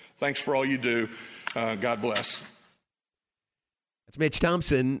 okay? Thanks for all you do. God bless. That's Mitch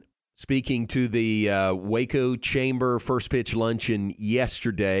Thompson speaking to the Waco Chamber first pitch luncheon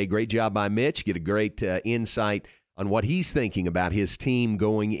yesterday. Great job by Mitch. Get a great insight on what he's thinking about his team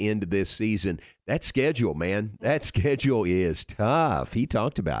going into this season. That schedule, man, that schedule is tough. He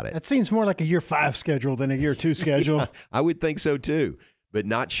talked about it. That seems more like a year 5 schedule than a year 2 schedule. Yeah, I would think so too, but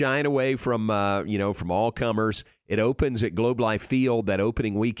not shying away from from all comers. It opens at Globe Life Field that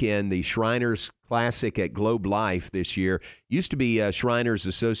opening weekend. The Shriners Classic at Globe Life this year used to be Shriners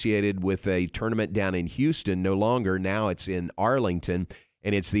associated with a tournament down in Houston. No longer. Now it's in Arlington.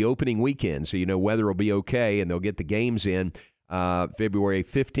 And it's the opening weekend, so weather will be okay, and they'll get the games in February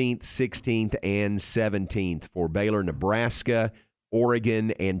 15th, 16th, and 17th for Baylor. Nebraska, Oregon,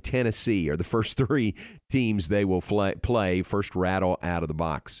 and Tennessee are the first 3 teams they will play, first rattle out of the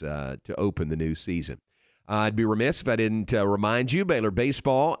box to open the new season. I'd be remiss if I didn't remind you, Baylor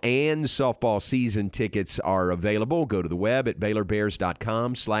baseball and softball season tickets are available. Go to the web at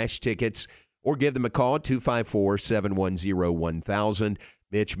BaylorBears.com/tickets. Or give them a call at 254-710-1000.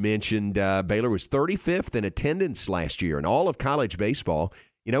 Mitch mentioned Baylor was 35th in attendance last year in all of college baseball.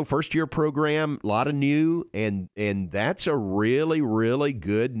 First-year program, a lot of new, and that's a really, really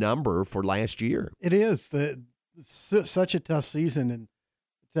good number for last year. It is. Such a tough season, and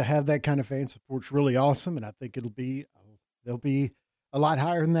to have that kind of fan support is really awesome, and I think they'll be a lot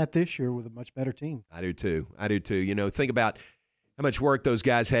higher than that this year with a much better team. I do too. Think about how much work those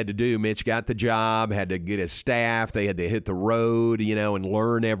guys had to do. Mitch got the job, had to get his staff. They had to hit the road, and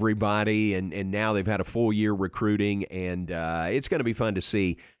learn everybody. And now they've had a full year recruiting, and it's going to be fun to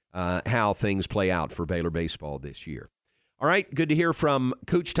see how things play out for Baylor baseball this year. All right, good to hear from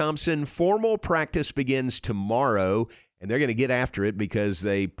Coach Thompson. Formal practice begins tomorrow, and they're going to get after it because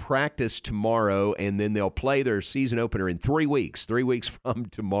they practice tomorrow, and then they'll play their season opener in 3 weeks, 3 weeks from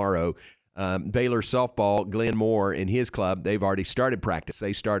tomorrow. Baylor softball, Glenn Moore and his club, they've already started practice.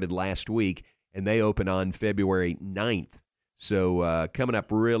 They started last week, and they open on February 9th. So coming up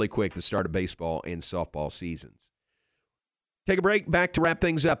really quick, the start of baseball and softball seasons. Take a break. Back to wrap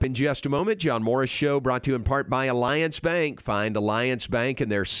things up in just a moment. John Morris Show brought to you in part by Alliance Bank. Find Alliance Bank,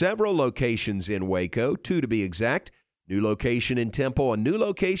 and there are several locations in Waco, 2 to be exact. New location in Temple, a new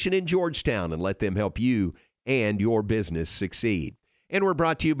location in Georgetown, and let them help you and your business succeed. And we're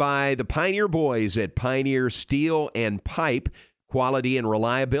brought to you by the Pioneer Boys at Pioneer Steel and Pipe. Quality and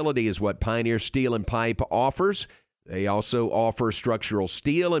reliability is what Pioneer Steel and Pipe offers. They also offer structural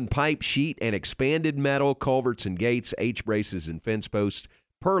steel and pipe, sheet and expanded metal, culverts and gates, H-braces and fence posts,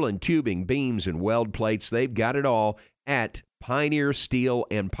 purlin, tubing, beams, and weld plates. They've got it all at Pioneer Steel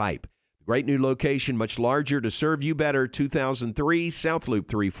and Pipe. Great new location, much larger to serve you better, 2003 South Loop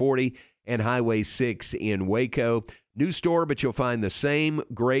 340 and Highway 6 in Waco. New store, but you'll find the same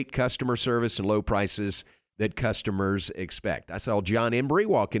great customer service and low prices that customers expect. I saw John Embry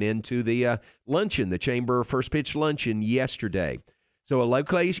walking into the luncheon, the Chamber First Pitch Luncheon yesterday. So a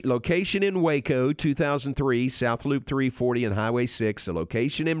location in Waco, 2003, South Loop 340 and Highway 6, a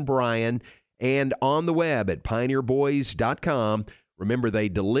location in Bryan, and on the web at pioneerboys.com. Remember, they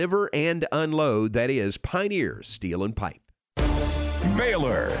deliver and unload. That is Pioneer Steel and Pipe.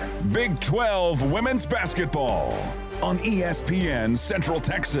 Baylor, Big 12 women's basketball on ESPN Central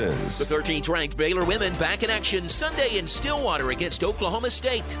Texas. The 13th ranked Baylor women back in action Sunday in Stillwater against Oklahoma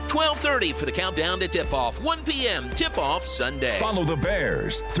State. 12:30 for the countdown to tip-off. 1 p.m. tip-off Sunday. Follow the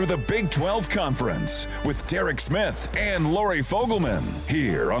Bears through the Big 12 Conference with Derek Smith and Lori Fogelman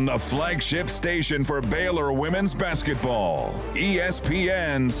here on the flagship station for Baylor women's basketball,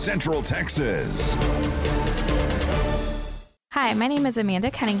 ESPN Central Texas. Hi, my name is Amanda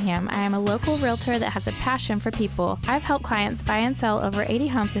Cunningham. I am a local realtor that has a passion for people. I've helped clients buy and sell over 80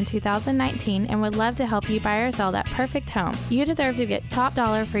 homes in 2019 and would love to help you buy or sell that perfect home. You deserve to get top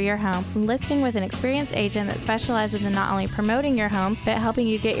dollar for your home. Listing with an experienced agent that specializes in not only promoting your home, but helping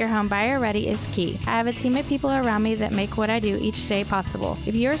you get your home buyer ready is key. I have a team of people around me that make what I do each day possible.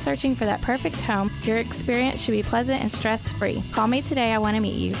 If you're searching for that perfect home, your experience should be pleasant and stress-free. Call me today. I want to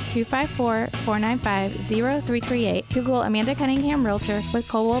meet you. 254-495-0338. Google Amanda Cunningham Realtor with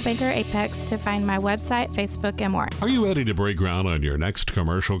Coldwell Banker Apex to find my website, Facebook, and more. Are you ready to break ground on your next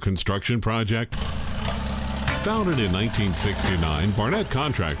commercial construction project? Founded in 1969, Barnett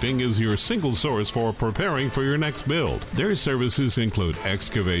Contracting is your single source for preparing for your next build. Their services include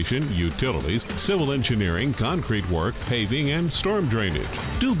excavation, utilities, civil engineering, concrete work, paving, and storm drainage.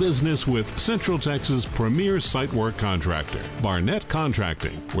 Do business with Central Texas' premier site work contractor, Barnett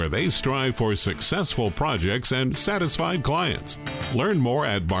Contracting, where they strive for successful projects and satisfied clients. Learn more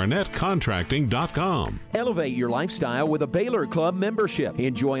at barnettcontracting.com. Elevate your lifestyle with a Baylor Club membership.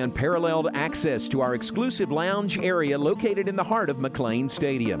 Enjoy unparalleled access to our exclusive lounge area located in the heart of McLean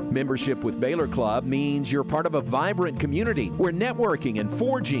Stadium. Membership with Baylor Club means you're part of a vibrant community where networking and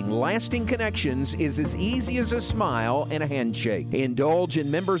forging lasting connections is as easy as a smile and a handshake. Indulge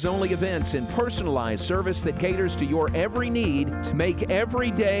in members-only events and personalized service that caters to your every need to make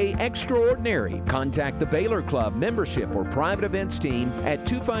every day extraordinary. Contact the Baylor Club membership or private events team at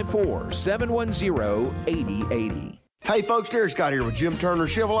 254-710-8080. Hey folks, Derek Scott here with Jim Turner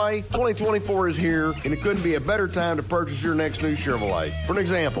Chevrolet. 2024 is here, and it couldn't be a better time to purchase your next new Chevrolet. For an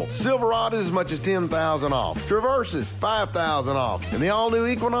example, Silverado is as much as $10,000 off. Traverses, $5,000 off. And the all-new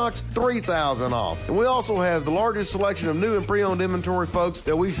Equinox, $3,000 off. And we also have the largest selection of new and pre-owned inventory, folks,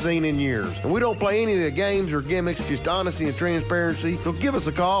 that we've seen in years. And we don't play any of the games or gimmicks, just honesty and transparency. So give us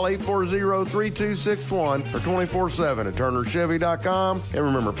a call, 840-3261, or 24/7 at turnerchevy.com. And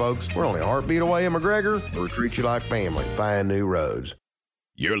remember, folks, we're only a heartbeat away in McGregor. We'll treat you like family. Find new roads.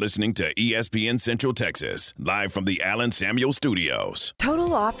 You're listening to ESPN Central Texas, live from the Allen Samuel Studios.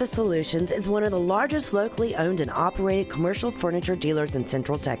 Total Office Solutions is one of the largest locally owned and operated commercial furniture dealers in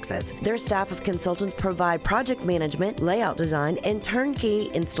Central Texas. Their staff of consultants provide project management, layout design, and turnkey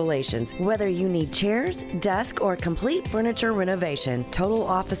installations. Whether you need chairs, desk, or complete furniture renovation, Total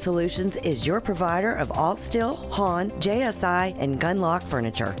Office Solutions is your provider of all steel, Hahn, JSI, and Gunlock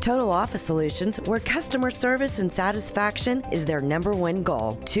furniture. Total Office Solutions, where customer service and satisfaction is their number one goal.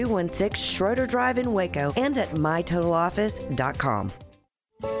 216 Schroeder Drive in Waco and at mytotaloffice.com.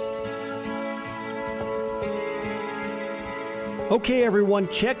 Okay, everyone,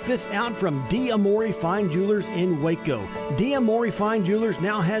 check this out from D'Amore Fine Jewelers in Waco. D'Amore Fine Jewelers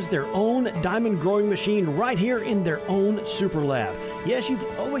now has their own diamond growing machine right here in their own super lab. Yes, you've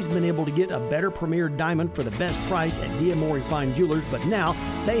always been able to get a better premier diamond for the best price at D'Amore Fine Jewelers, but now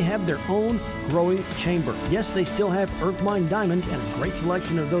they have their own growing chamber. Yes, they still have Earth Mine diamonds and a great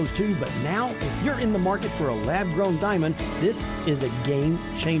selection of those too, but now if you're in the market for a lab-grown diamond, this is a game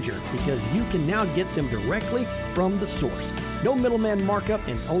changer because you can now get them directly from the source. No middleman markup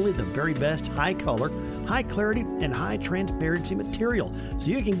and only the very best high color, high clarity, and high transparency material. So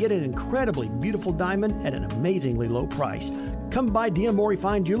you can get an incredibly beautiful diamond at an amazingly low price. Come by D'Amore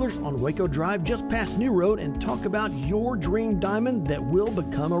Fine Jewelers on Waco Drive just past New Road and talk about your dream diamond that will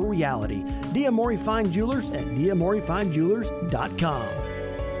become a reality. D'Amore Fine Jewelers at D'AmoreFineJewelers.com.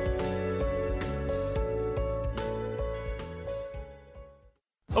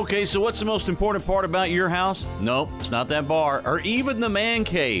 Okay, so what's the most important part about your house? Nope, it's not that bar or even the man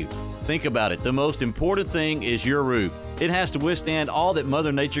cave. Think about it. The most important thing is your roof. It has to withstand all that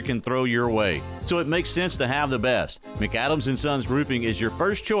Mother Nature can throw your way. So it makes sense to have the best. McAdams & Sons Roofing is your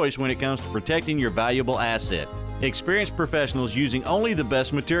first choice when it comes to protecting your valuable asset. Experienced professionals using only the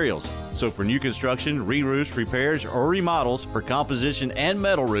best materials. So for new construction, re-roofs, repairs, or remodels for composition and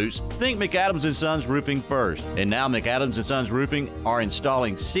metal roofs, think McAdams & Sons Roofing first. And now McAdams & Sons Roofing are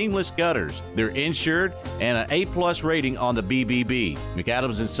installing seamless gutters. They're insured and an A+ rating on the BBB.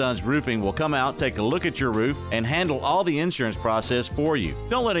 McAdams & Sons Roofing will come out, take a look at your roof, and handle all the insurance process for you.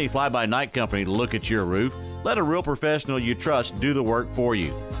 Don't let any fly-by-night company look at your roof. Let a real professional you trust do the work for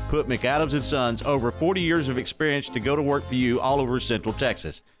you. Put McAdams & Sons over 40 years of experience to go to work for you all over Central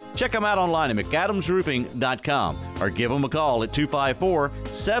Texas. Check them out online at McAdamsRoofing.com or give them a call at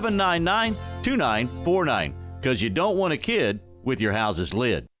 254-799-2949 because you don't want a kid with your house's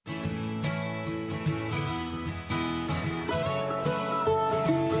lid.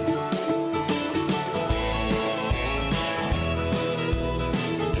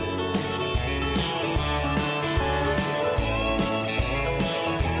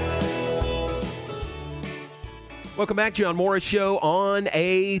 Welcome back, John Morris Show on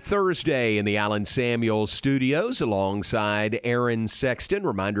a Thursday in the Allen Samuels studios alongside Aaron Sexton.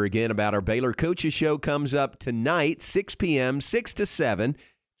 Reminder again about our Baylor Coaches Show comes up tonight, 6 p.m., 6 to 7.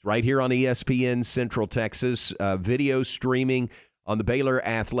 It's right here on ESPN Central Texas. Video streaming on the Baylor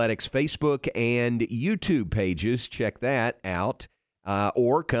Athletics Facebook and YouTube pages. Check that out.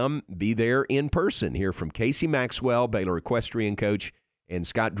 Or come be there in person. Hear from Casey Maxwell, Baylor equestrian coach, and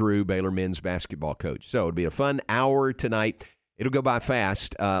Scott Drew, Baylor men's basketball coach. So it'll be a fun hour tonight. It'll go by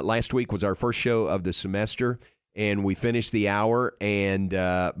fast. Last week was our first show of the semester, and we finished the hour, and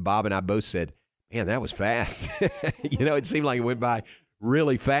Bob and I both said, man, that was fast. It seemed like it went by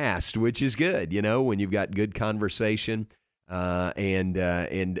really fast, which is good, when you've got good conversation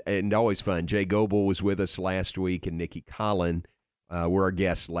and always fun. Jay Goebel was with us last week, and Nikki Collin were our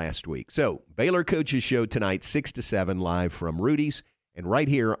guests last week. So Baylor Coaches Show tonight, 6 to 7, live from Rudy's. And right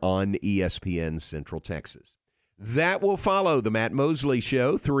here on ESPN Central Texas. That will follow the Matt Mosley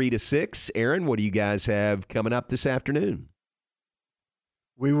Show, 3 to 6. Aaron, what do you guys have coming up this afternoon?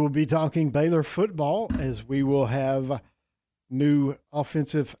 We will be talking Baylor football as we will have new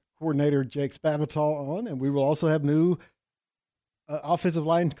offensive coordinator Jake Spavital on, and we will also have new offensive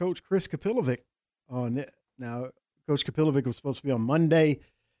line coach Chris Kapilovic on. Now, Coach Kapilovic was supposed to be on Monday.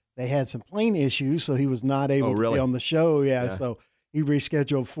 They had some plane issues, so he was not able to be on the show. Yeah, so he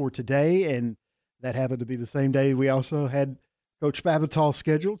rescheduled for today, and that happened to be the same day we also had Coach Spavital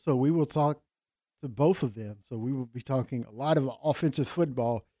scheduled. So we will talk to both of them. So we will be talking a lot of offensive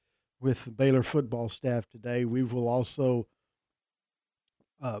football with the Baylor football staff today. We will also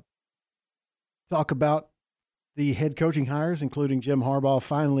talk about the head coaching hires, including Jim Harbaugh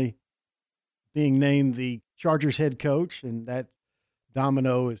finally being named the Chargers head coach, and that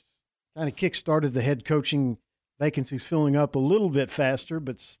domino has kind of kick-started the head coaching vacancies filling up a little bit faster,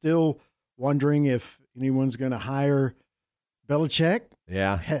 but still wondering if anyone's going to hire Belichick.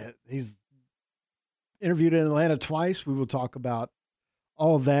 Yeah. He's interviewed in Atlanta twice. We will talk about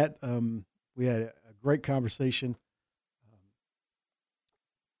all of that. We had a great conversation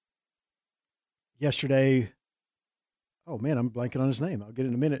yesterday. Oh, man, I'm blanking on his name. I'll get it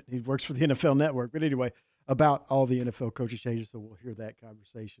in a minute. He works for the NFL Network. But anyway, about all the NFL coaching changes, so we'll hear that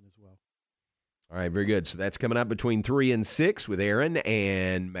conversation as well. All right, very good. So that's coming up between 3 and 6 with Aaron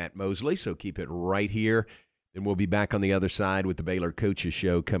and Matt Mosley. So keep it right here. Then we'll be back on the other side with the Baylor Coaches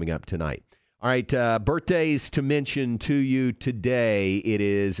Show coming up tonight. All right, birthdays to mention to you today. It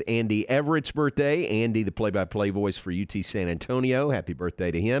is Andy Everett's birthday. Andy, the play-by-play voice for UT San Antonio. Happy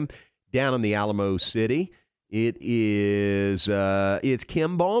birthday to him. Down in the Alamo City, it is it's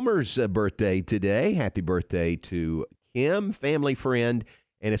Kim Ballmer's birthday today. Happy birthday to Kim, family friend,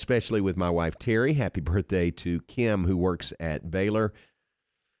 and especially with my wife, Terry. Happy birthday to Kim, who works at Baylor.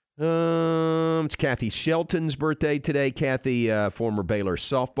 It's Kathy Shelton's birthday today. Kathy, former Baylor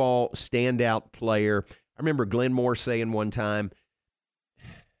softball standout player. I remember Glenn Moore saying one time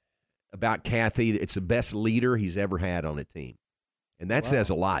about Kathy, it's the best leader he's ever had on a team. And that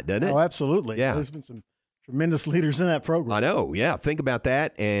says a lot, doesn't it? Oh, absolutely. Yeah. There's been some tremendous leaders in that program. I know, yeah. Think about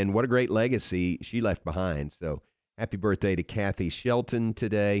that, and what a great legacy she left behind. So happy birthday to Kathy Shelton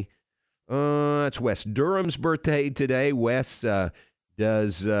today. It's Wes Durham's birthday today. Wes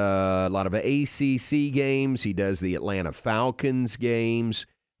does a lot of ACC games. He does the Atlanta Falcons games,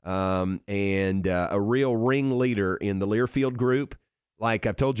 and a real ringleader in the Learfield group. Like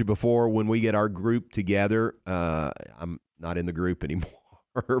I've told you before, when we get our group together, I'm not in the group anymore,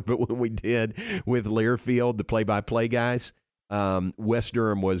 but when we did with Learfield, the play-by-play guys, Wes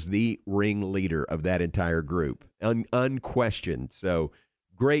Durham was the ringleader of that entire group, unquestioned. So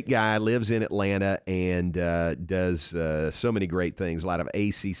great guy, lives in Atlanta, and does so many great things, a lot of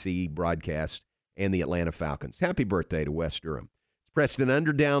ACC broadcasts and the Atlanta Falcons. Happy birthday to Wes Durham. It's Preston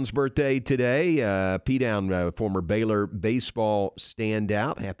Underdown's birthday today. P-Down, former Baylor baseball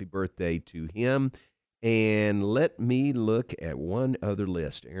standout. Happy birthday to him. And let me look at one other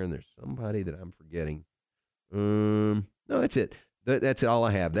list. Aaron, there's somebody that I'm forgetting. No, that's it. That's all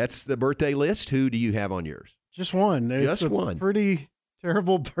I have. That's the birthday list. Who do you have on yours? Just one. Just one. Pretty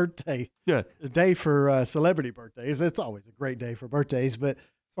terrible birthday. Yeah. A day for celebrity birthdays. It's always a great day for birthdays, but as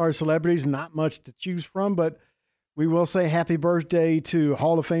far as celebrities, not much to choose from, but we will say happy birthday to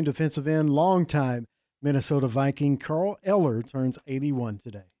Hall of Fame defensive end, longtime Minnesota Viking Carl Eller turns 81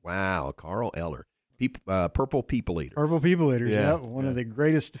 today. Wow, Carl Eller. Purple People Eater. Purple People Eaters, yeah. One of the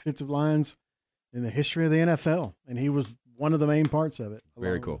greatest defensive lines in the history of the NFL, and he was one of the main parts of it.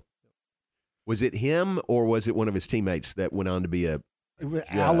 Very cool. Was it him or was it one of his teammates that went on to be a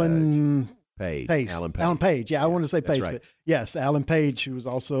Alan Page? Alan Page, yeah. I wanted to say Page, right. but yes, Alan Page, who was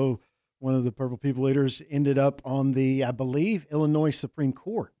also one of the Purple People Eaters, ended up on the, I believe, Illinois Supreme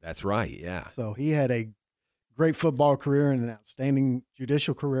Court. That's right, yeah. So he had a great football career and an outstanding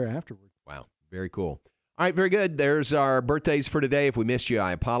judicial career afterward. Wow, very cool. All right, very good. There's our birthdays for today. If we missed you,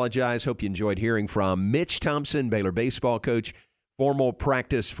 I apologize. Hope you enjoyed hearing from Mitch Thompson, Baylor baseball coach. Formal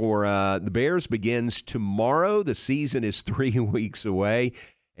practice for the Bears begins tomorrow. The season is 3 weeks away,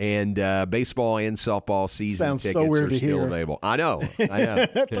 and baseball and softball season Sounds tickets so weird are to still hear. available. I know.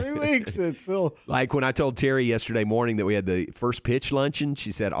 3 weeks. It's still like when I told Terry yesterday morning that we had the first pitch luncheon,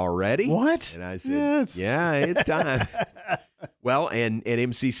 she said, "Already?" What? And I said, "Yeah, it's time." Well, and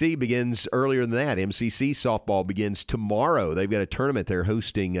MCC begins earlier than that. MCC softball begins tomorrow. They've got a tournament they're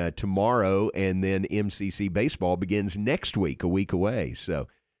hosting tomorrow, and then MCC baseball begins next week, a week away. So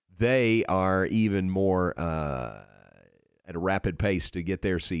they are even more at a rapid pace to get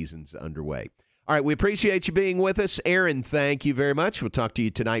their seasons underway. All right, we appreciate you being with us. Aaron, thank you very much. We'll talk to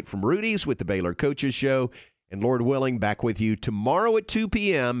you tonight from Rudy's with the Baylor Coaches Show. And Lord willing, back with you tomorrow at 2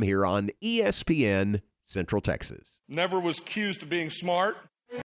 p.m. here on ESPN Central Texas. Never was accused of being smart.